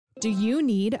Do you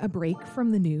need a break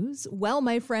from the news? Well,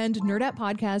 my friend, Nerdette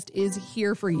Podcast is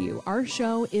here for you. Our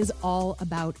show is all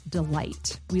about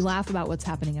delight. We laugh about what's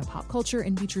happening in pop culture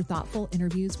and feature thoughtful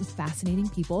interviews with fascinating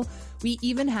people. We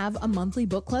even have a monthly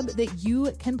book club that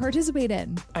you can participate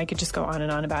in. I could just go on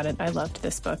and on about it. I loved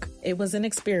this book. It was an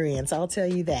experience, I'll tell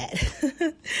you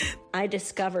that. I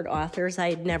discovered authors I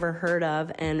had never heard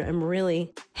of, and I'm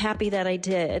really happy that I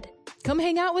did. Come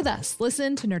hang out with us.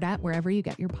 Listen to Nerdette wherever you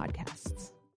get your podcasts.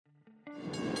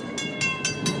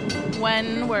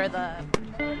 When were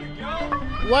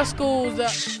what schools?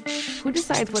 Who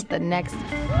decides what the next?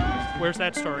 Where's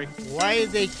that story? Why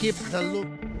they keep the loop?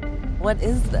 What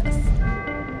is this?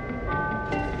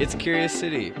 It's Curious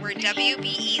City, where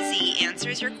WBEZ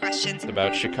answers your questions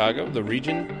about Chicago, the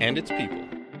region, and its people.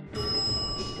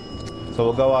 So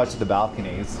we'll go out to the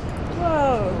balconies.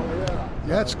 Whoa.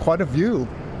 Yeah, it's quite a view.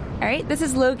 All right, this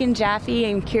is Logan Jaffe.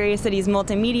 I'm Curious City's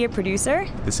multimedia producer.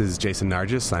 This is Jason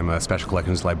Nargis. I'm a special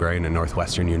collections librarian at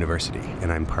Northwestern University,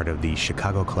 and I'm part of the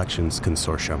Chicago Collections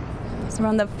Consortium. So we're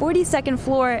on the 42nd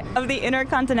floor of the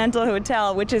Intercontinental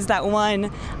Hotel, which is that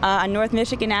one on North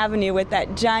Michigan Avenue with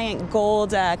that giant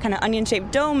gold kind of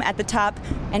onion-shaped dome at the top.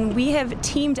 And we have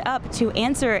teamed up to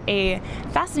answer a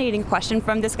fascinating question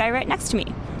from this guy right next to me,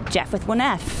 Jeff with one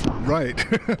F. Right.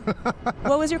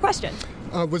 What was your question?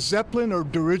 Was Zeppelin or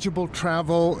dirigible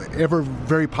travel ever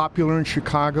very popular in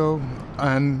Chicago?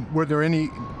 And were there any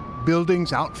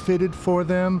buildings outfitted for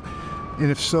them? And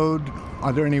if so,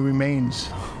 are there any remains?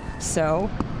 So,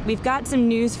 we've got some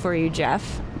news for you,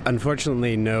 Jeff.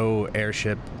 Unfortunately, no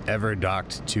airship ever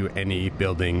docked to any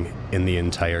building in the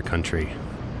entire country.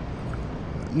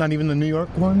 Not even the New York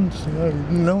ones?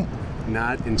 No.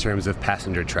 Not in terms of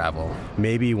passenger travel.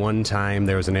 Maybe one time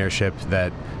there was an airship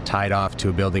that tied off to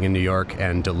a building in New York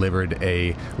and delivered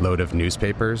a load of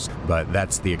newspapers, but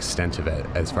that's the extent of it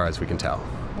as far as we can tell.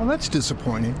 Well, that's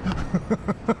disappointing.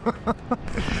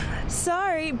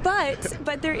 Sorry,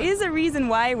 but there is a reason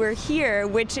why we're here,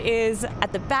 which is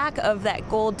at the back of that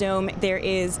gold dome, there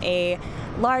is a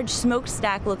large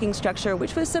smokestack-looking structure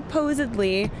which was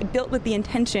supposedly built with the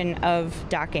intention of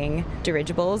docking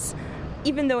dirigibles,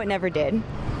 even though it never did.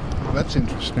 Well, that's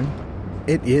interesting.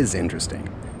 It is interesting.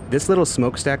 This little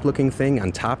smokestack-looking thing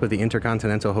on top of the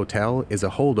Intercontinental Hotel is a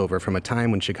holdover from a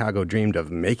time when Chicago dreamed of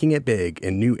making it big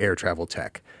in new air travel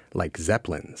tech, like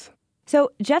Zeppelins.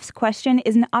 So Jeff's question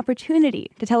is an opportunity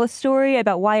to tell a story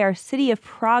about why our city of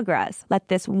progress let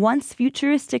this once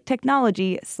futuristic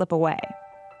technology slip away.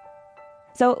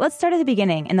 So let's start at the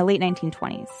beginning in the late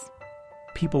 1920s.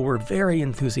 People were very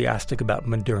enthusiastic about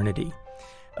modernity.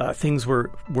 Things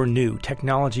were new.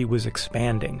 Technology was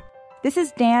expanding. This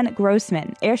is Dan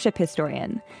Grossman, airship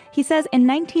historian. He says in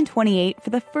 1928, for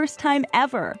the first time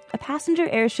ever, a passenger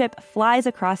airship flies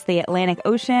across the Atlantic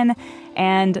Ocean,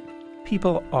 and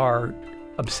people are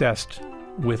obsessed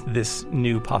with this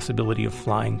new possibility of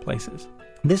flying places.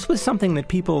 This was something that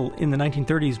people in the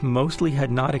 1930s mostly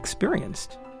had not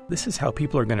experienced. This is how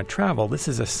people are going to travel. This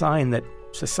is a sign that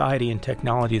society and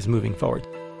technology is moving forward.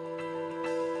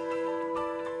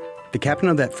 The captain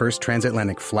of that first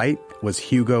transatlantic flight was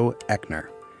Hugo Echner,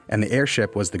 and the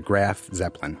airship was the Graf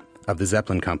Zeppelin of the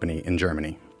Zeppelin Company in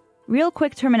Germany. Real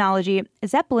quick terminology,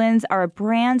 Zeppelins are a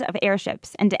brand of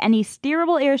airships, and any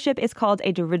steerable airship is called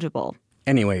a dirigible.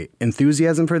 Anyway,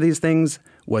 enthusiasm for these things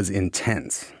was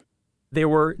intense. There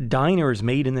were diners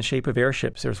made in the shape of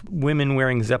airships. There's women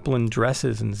wearing Zeppelin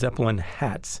dresses and Zeppelin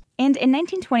hats. And in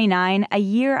 1929, a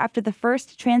year after the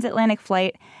first transatlantic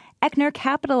flight, Echner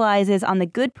capitalizes on the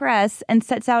good press and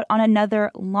sets out on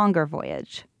another longer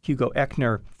voyage. Hugo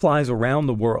Echner flies around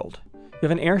the world. You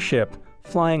have an airship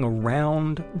flying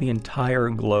around the entire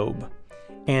globe.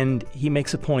 And he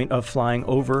makes a point of flying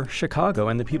over Chicago,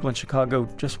 and the people in Chicago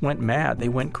just went mad. They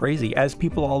went crazy, as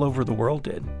people all over the world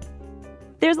did.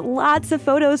 There's lots of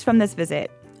photos from this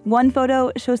visit. One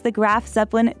photo shows the Graf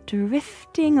Zeppelin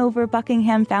drifting over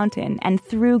Buckingham Fountain and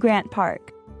through Grant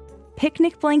Park.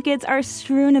 Picnic blankets are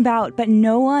strewn about, but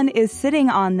no one is sitting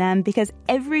on them because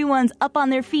everyone's up on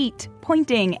their feet,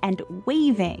 pointing and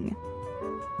waving.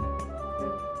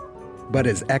 But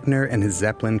as Echner and his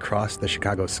Zeppelin cross the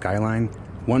Chicago skyline,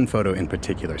 one photo in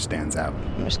particular stands out.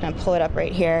 I'm just going to pull it up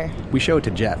right here. We show it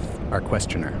to Jeff, our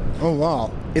questioner. Oh,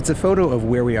 wow. It's a photo of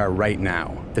where we are right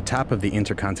now, the top of the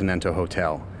Intercontinental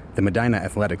Hotel, the Medina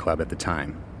Athletic Club at the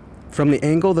time. From the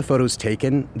angle the photo's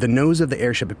taken, the nose of the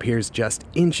airship appears just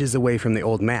inches away from the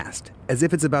old mast, as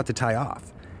if it's about to tie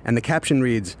off. And the caption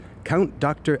reads, "Count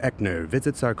Dr. Echner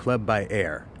visits our club by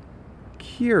air."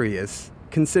 Curious,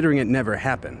 considering it never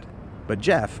happened. But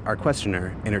Jeff, our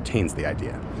questioner, entertains the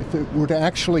idea. If it were to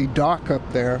actually dock up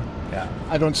there,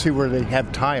 I don't see where they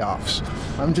have tie-offs.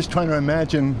 I'm just trying to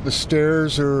imagine the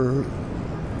stairs or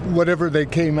whatever they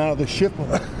came out of the ship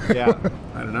with. Yeah,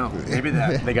 I don't know. Maybe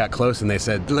they got close and they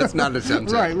said, let's not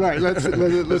attempt it. Right.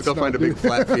 Let's go find a big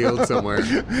flat field somewhere.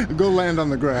 Go land on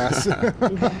the grass.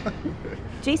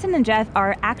 Jason and Jeff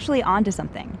are actually onto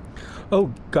something.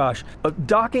 Oh, gosh.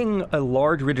 Docking a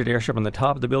large rigid airship on the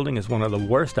top of the building is one of the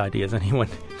worst ideas anyone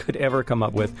could ever come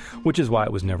up with, which is why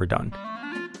it was never done.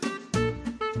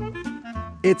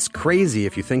 It's crazy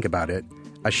if you think about it.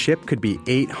 A ship could be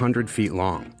 800 feet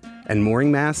long, and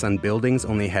mooring masts on buildings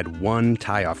only had one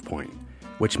tie-off point,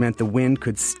 which meant the wind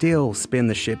could still spin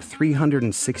the ship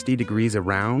 360 degrees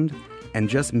around and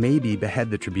just maybe behead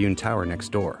the Tribune Tower next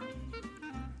door.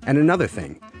 And another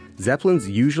thing, Zeppelins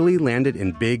usually landed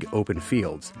in big open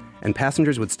fields, and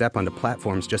passengers would step onto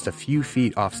platforms just a few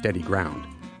feet off steady ground.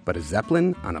 But a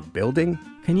Zeppelin on a building?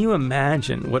 Can you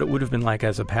imagine what it would have been like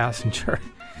as a passenger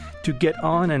to get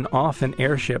on and off an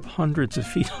airship hundreds of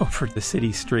feet over the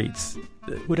city streets?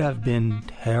 It would have been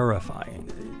terrifying.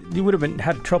 You would have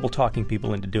had trouble talking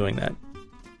people into doing that.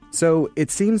 So it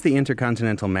seems the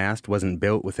Intercontinental mast wasn't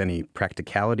built with any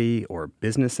practicality or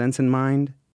business sense in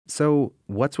mind. So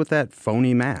what's with that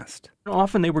phony mast?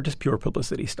 Often they were just pure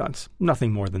publicity stunts,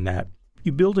 nothing more than that.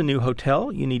 You build a new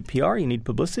hotel, you need PR, you need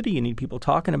publicity, you need people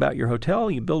talking about your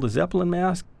hotel, you build a Zeppelin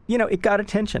mast. It got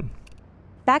attention.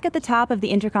 Back at the top of the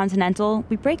Intercontinental,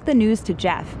 we break the news to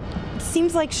Jeff. It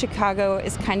seems like Chicago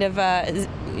is kind of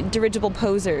dirigible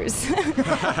posers.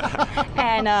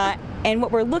 And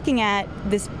what we're looking at,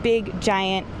 this big,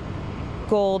 giant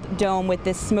gold dome with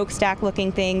this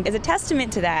smokestack-looking thing, is a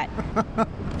testament to that.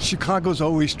 Chicago's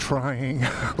always trying,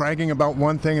 bragging about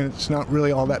one thing, and it's not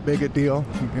really all that big a deal.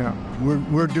 Yeah,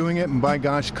 we're doing it, and by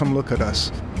gosh, come look at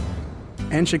us.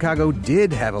 And Chicago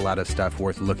did have a lot of stuff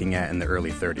worth looking at in the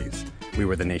early 30s. We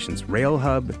were the nation's rail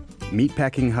hub,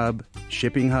 meatpacking hub,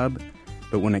 shipping hub.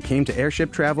 But when it came to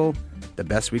airship travel, the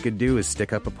best we could do is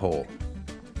stick up a pole.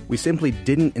 We simply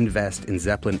didn't invest in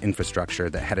Zeppelin infrastructure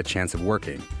that had a chance of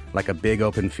working, like a big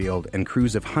open field and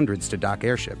crews of hundreds to dock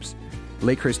airships.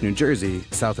 Lakehurst, New Jersey,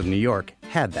 south of New York,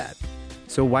 had that.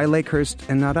 So why Lakehurst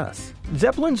and not us?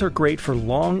 Zeppelins are great for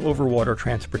long overwater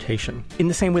transportation, in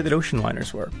the same way that ocean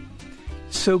liners were.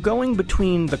 So going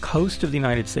between the coast of the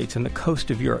United States and the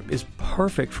coast of Europe is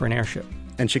perfect for an airship.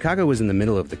 And Chicago was in the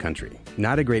middle of the country,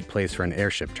 not a great place for an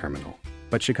airship terminal.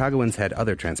 But Chicagoans had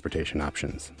other transportation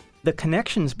options. The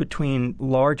connections between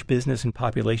large business and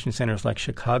population centers like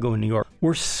Chicago and New York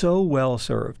were so well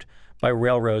served by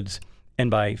railroads and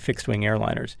by fixed-wing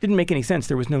airliners. It didn't make any sense.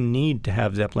 There was no need to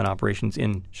have Zeppelin operations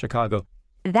in Chicago.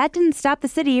 That didn't stop the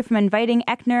city from inviting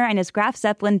Echner and his Graf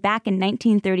Zeppelin back in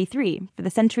 1933 for the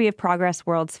Century of Progress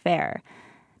World's Fair.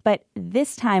 But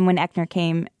this time when Echner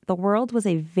came, the world was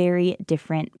a very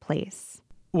different place.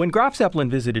 When Graf Zeppelin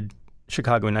visited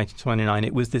Chicago in 1929,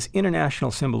 it was this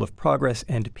international symbol of progress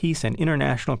and peace and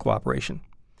international cooperation.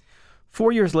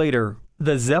 4 years later,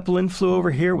 the Zeppelin flew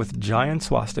over here with giant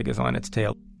swastikas on its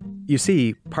tail. You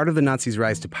see, part of the Nazis'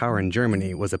 rise to power in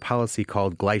Germany was a policy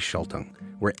called Gleichschaltung,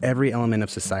 where every element of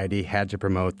society had to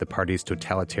promote the party's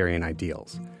totalitarian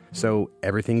ideals. So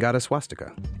everything got a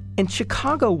swastika. And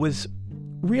Chicago was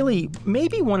really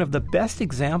maybe one of the best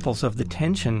examples of the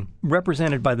tension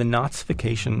represented by the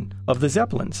Nazification of the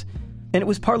Zeppelins. And it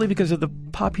was partly because of the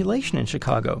population in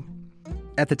Chicago.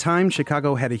 At the time,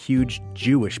 Chicago had a huge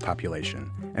Jewish population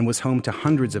and was home to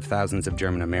hundreds of thousands of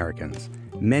German Americans.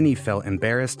 Many felt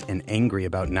embarrassed and angry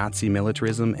about Nazi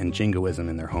militarism and jingoism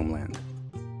in their homeland.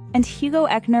 And Hugo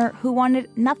Echner, who wanted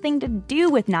nothing to do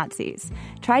with Nazis,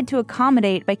 tried to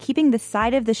accommodate by keeping the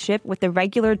side of the ship with the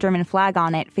regular German flag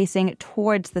on it facing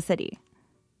towards the city.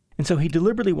 And so he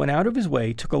deliberately went out of his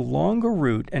way, took a longer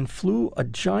route, and flew a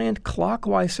giant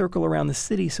clockwise circle around the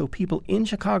city so people in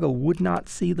Chicago would not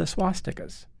see the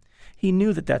swastikas. He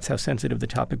knew that that's how sensitive the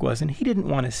topic was, and he didn't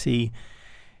want to see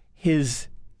his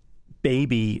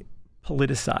baby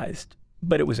politicized,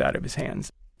 but it was out of his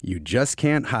hands. You just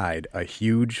can't hide a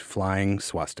huge flying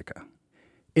swastika.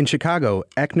 In Chicago,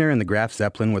 Echner and the Graf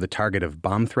Zeppelin were the target of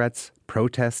bomb threats,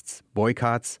 protests,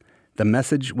 boycotts. The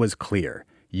message was clear.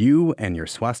 You and your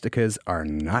swastikas are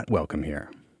not welcome here.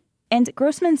 And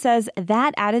Grossman says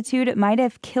that attitude might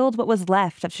have killed what was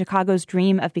left of Chicago's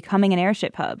dream of becoming an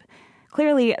airship hub.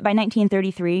 Clearly, by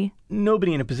 1933,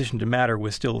 nobody in a position to matter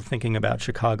was still thinking about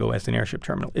Chicago as an airship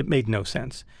terminal. It made no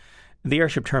sense. The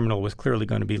airship terminal was clearly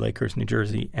going to be Lakehurst, New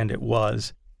Jersey, and it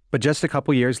was. But just a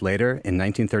couple years later, in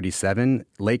 1937,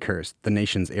 Lakehurst, the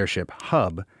nation's airship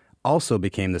hub, also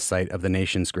became the site of the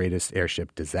nation's greatest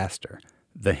airship disaster,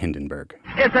 the Hindenburg.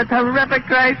 It's a terrific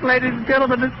crash, ladies and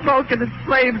gentlemen. The smoke and the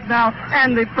flames now,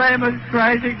 and the flame is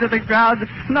crashing to the ground,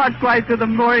 not quite to the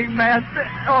mooring mast.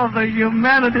 All the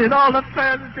humanity and all the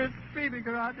passengers screaming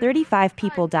around. 35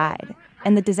 people died,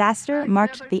 and the disaster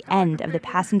marked the end of the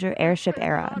passenger airship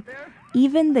era.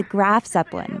 Even the Graf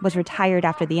Zeppelin was retired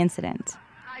after the incident.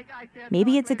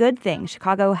 Maybe it's a good thing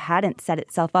Chicago hadn't set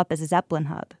itself up as a Zeppelin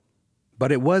hub.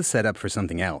 But it was set up for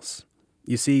something else.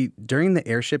 You see, during the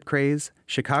airship craze,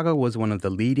 Chicago was one of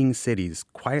the leading cities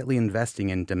quietly investing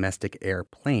in domestic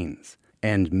airplanes.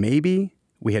 And maybe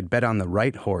we had bet on the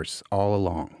right horse all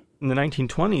along. In the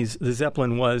 1920s, the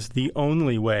Zeppelin was the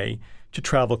only way to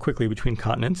travel quickly between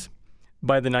continents.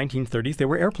 By the 1930s, there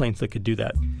were airplanes that could do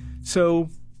that. So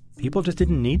people just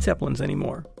didn't need Zeppelins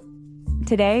anymore.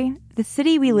 Today, the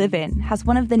city we live in has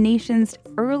one of the nation's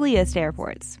earliest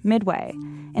airports, Midway,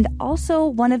 and also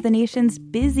one of the nation's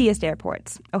busiest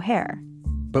airports, O'Hare.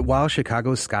 But while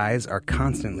Chicago's skies are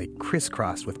constantly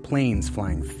crisscrossed with planes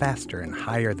flying faster and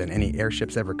higher than any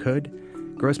airships ever could,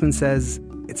 Grossman says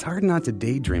it's hard not to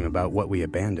daydream about what we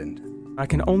abandoned. I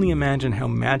can only imagine how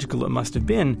magical it must have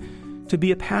been to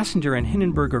be a passenger in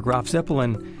Hindenburg or Graf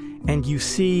Zeppelin and you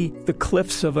see the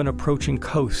cliffs of an approaching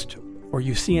coast, or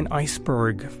you see an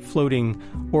iceberg floating,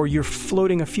 or you're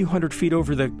floating a few hundred feet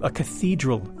over a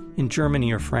cathedral in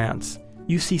Germany or France.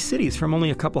 You see cities from only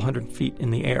a couple hundred feet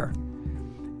in the air.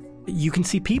 You can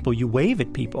see people, you wave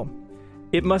at people.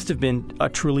 It must have been a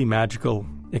truly magical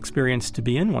experience to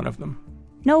be in one of them.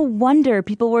 No wonder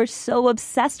people were so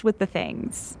obsessed with the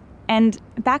things. And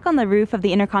back on the roof of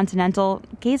the Intercontinental,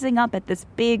 gazing up at this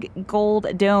big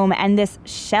gold dome and this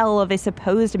shell of a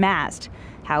supposed mast,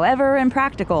 however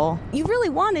impractical, you really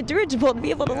want a dirigible to be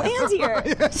able to land here.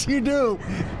 Yes, you do.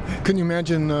 Can you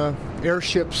imagine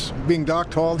airships being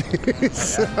docked all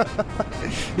these?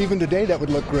 Even today, that would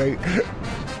look great.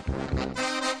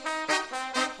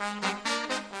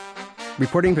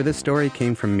 Reporting for this story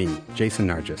came from me, Jason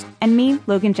Nargis. And me,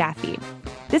 Logan Jaffe.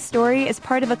 This story is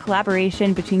part of a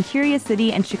collaboration between Curious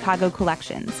City and Chicago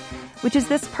Collections, which is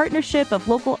this partnership of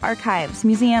local archives,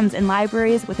 museums, and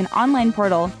libraries with an online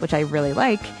portal, which I really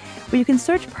like, where you can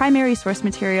search primary source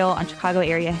material on Chicago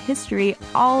area history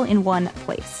all in one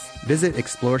place. Visit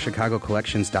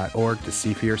explorechicagocollections.org to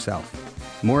see for yourself.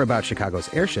 More about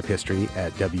Chicago's airship history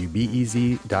at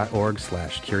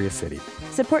wbez.org/Curious City.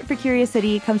 Support for Curious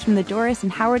City comes from the Doris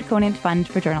and Howard Conant Fund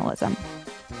for Journalism.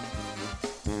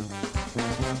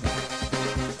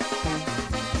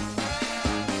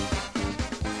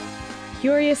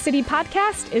 Curious City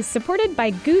Podcast is supported by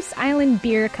Goose Island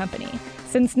Beer Company.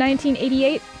 Since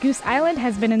 1988, Goose Island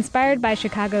has been inspired by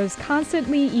Chicago's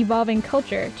constantly evolving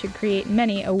culture to create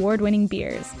many award-winning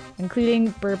beers,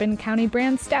 including Bourbon County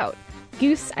Brand Stout,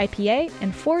 Goose IPA,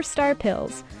 and 4-Star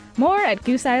Pils. More at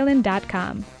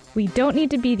gooseisland.com. We don't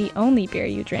need to be the only beer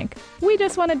you drink. We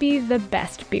just want to be the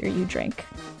best beer you drink.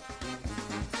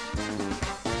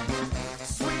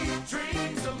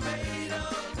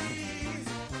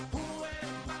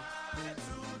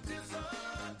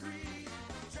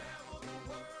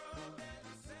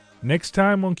 Next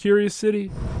time on Curious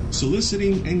City.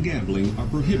 Soliciting and gambling are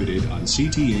prohibited on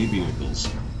CTA vehicles.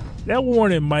 That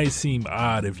warning might seem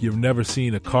odd if you've never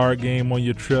seen a card game on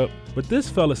your trip, but this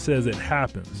fella says it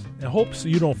happens and hopes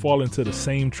you don't fall into the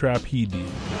same trap he did.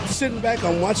 Sitting back,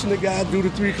 I'm watching the guy do the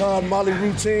 3-card Molly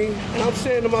routine, and I'm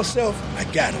saying to myself, I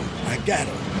got him,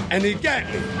 and he got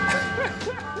me.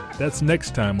 That's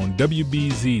next time on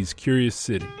WBZ's Curious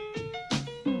City.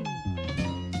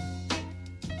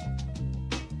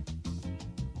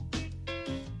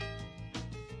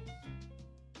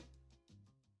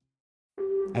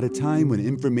 At a time when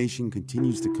information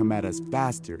continues to come at us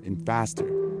faster and faster,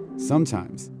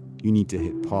 sometimes you need to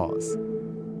hit pause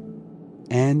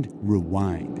and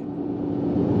rewind.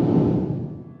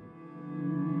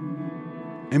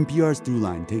 NPR's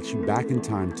Throughline takes you back in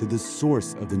time to the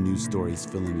source of the news stories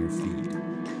filling your feed.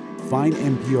 Find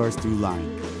NPR's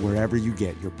Throughline wherever you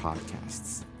get your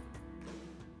podcasts.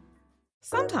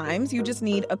 Sometimes you just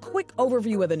need a quick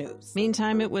overview of the news.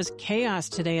 Meantime, it was chaos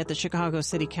today at the Chicago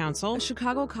City Council. A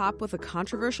Chicago cop with a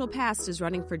controversial past is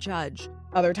running for judge.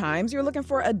 Other times, you're looking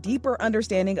for a deeper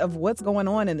understanding of what's going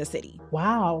on in the city.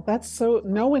 Wow,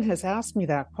 no one has asked me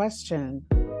that question.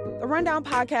 The Rundown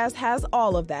podcast has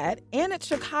all of that, and it's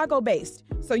Chicago-based,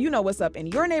 so you know what's up in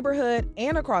your neighborhood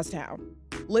and across town.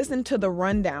 Listen to The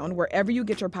Rundown wherever you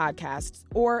get your podcasts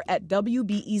or at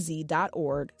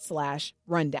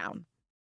wbez.org/rundown.